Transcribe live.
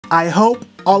I hope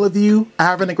all of you are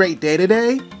having a great day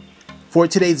today. For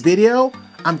today's video,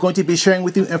 I'm going to be sharing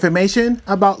with you information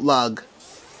about Lugg.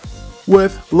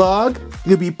 With Lugg,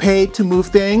 you'll be paid to move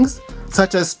things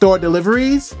such as store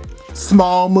deliveries,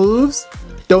 small moves,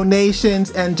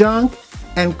 donations and junk,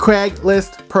 and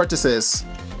Craigslist purchases.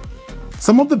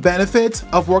 Some of the benefits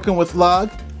of working with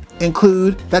Lugg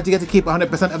include that you get to keep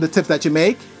 100% of the tips that you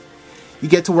make. You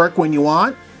get to work when you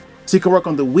want, so you can work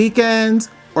on the weekends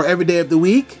or every day of the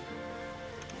week.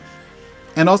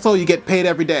 And also you get paid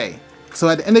every day. So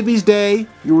at the end of each day,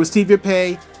 you receive your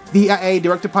pay via a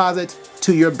direct deposit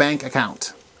to your bank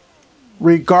account.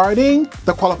 Regarding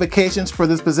the qualifications for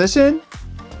this position,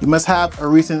 you must have a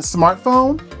recent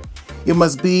smartphone. You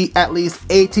must be at least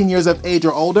 18 years of age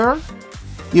or older.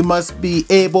 You must be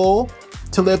able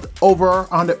to lift over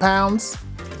 100 pounds.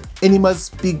 And you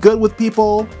must be good with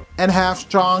people and have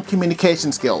strong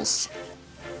communication skills.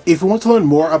 If you want to learn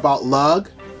more about Lugg,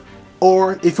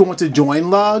 or if you want to join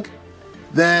Lugg,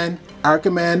 then I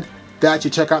recommend that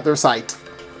you check out their site.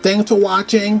 Thanks for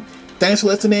watching. Thanks for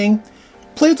listening.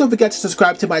 Please don't forget to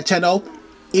subscribe to my channel.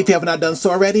 If you have not done so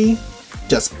already,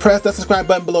 just press that subscribe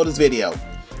button below this video.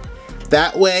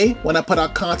 That way, when I put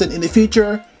out content in the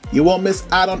future, you won't miss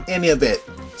out on any of it.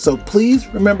 So please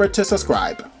remember to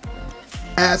subscribe.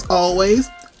 As always,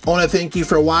 I want to thank you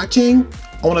for watching.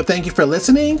 I want to thank you for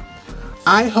listening.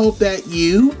 I hope that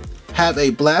you have a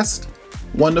blessed,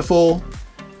 wonderful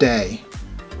day.